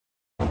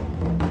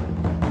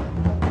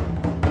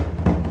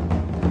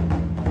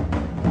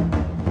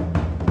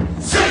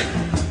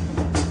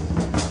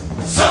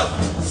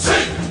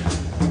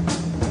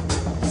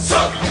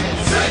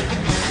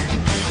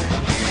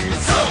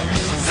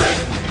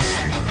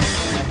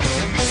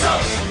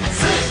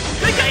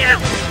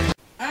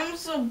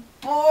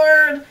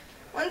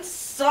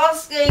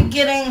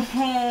getting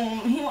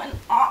home. He went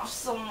off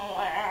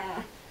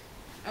somewhere.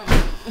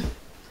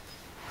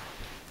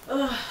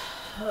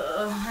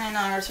 Hi,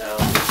 Naruto.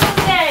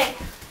 Okay.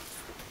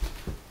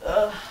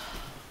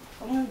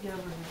 I'm gonna get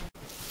over here.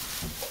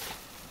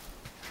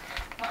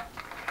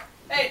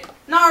 Hey,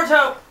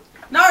 Naruto!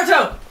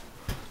 Naruto!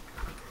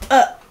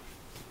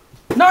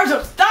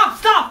 Naruto, stop!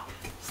 Stop!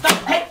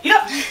 Stop! Hey, get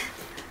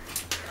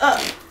up!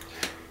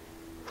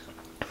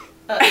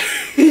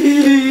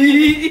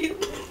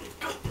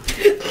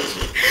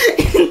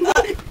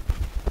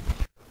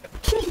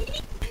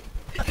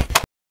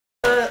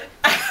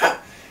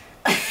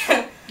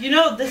 You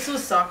know, this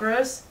was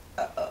Sakura's.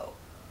 Uh-oh.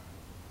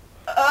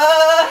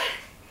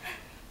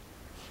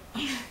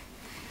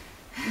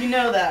 You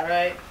know that,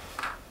 right?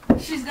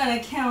 She's gonna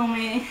kill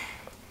me.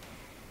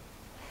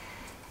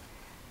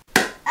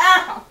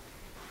 Ow!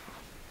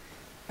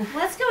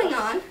 What's going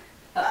on?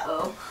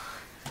 Uh-oh.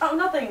 Oh,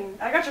 nothing.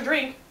 I got your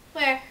drink.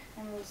 Where?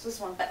 It's this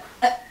one.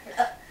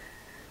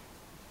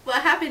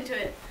 What happened to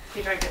it?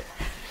 You drank it.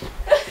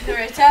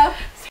 Naruto?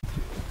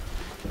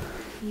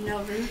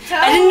 Naruto?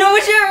 I didn't know it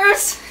was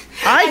yours!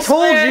 I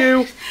told swear.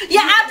 you!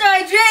 Yeah, after I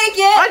drank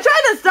it! I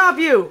tried to stop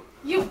you!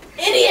 You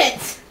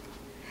idiot!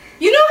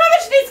 You know how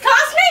much these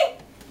cost me?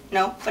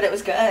 No, but it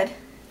was good.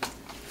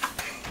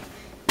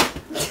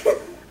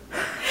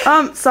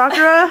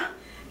 Sakura?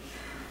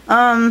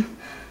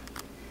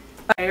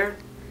 Tired.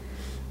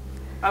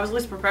 I was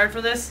least prepared for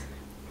this.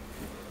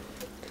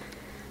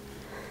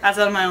 That's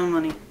out of my own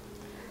money.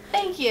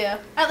 Thank you.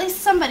 At least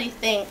somebody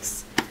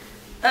thinks.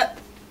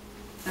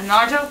 And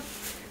Naruto?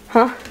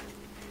 Huh?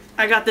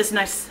 I got this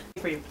nice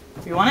thing for you.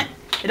 You want it?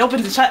 It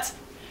opens and shuts.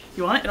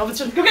 You want it? It opens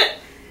and shuts. Go get it!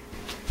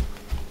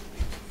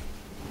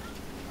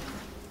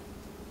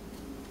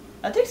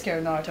 That takes care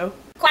of Naruto.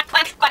 Quack,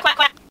 quack, quack.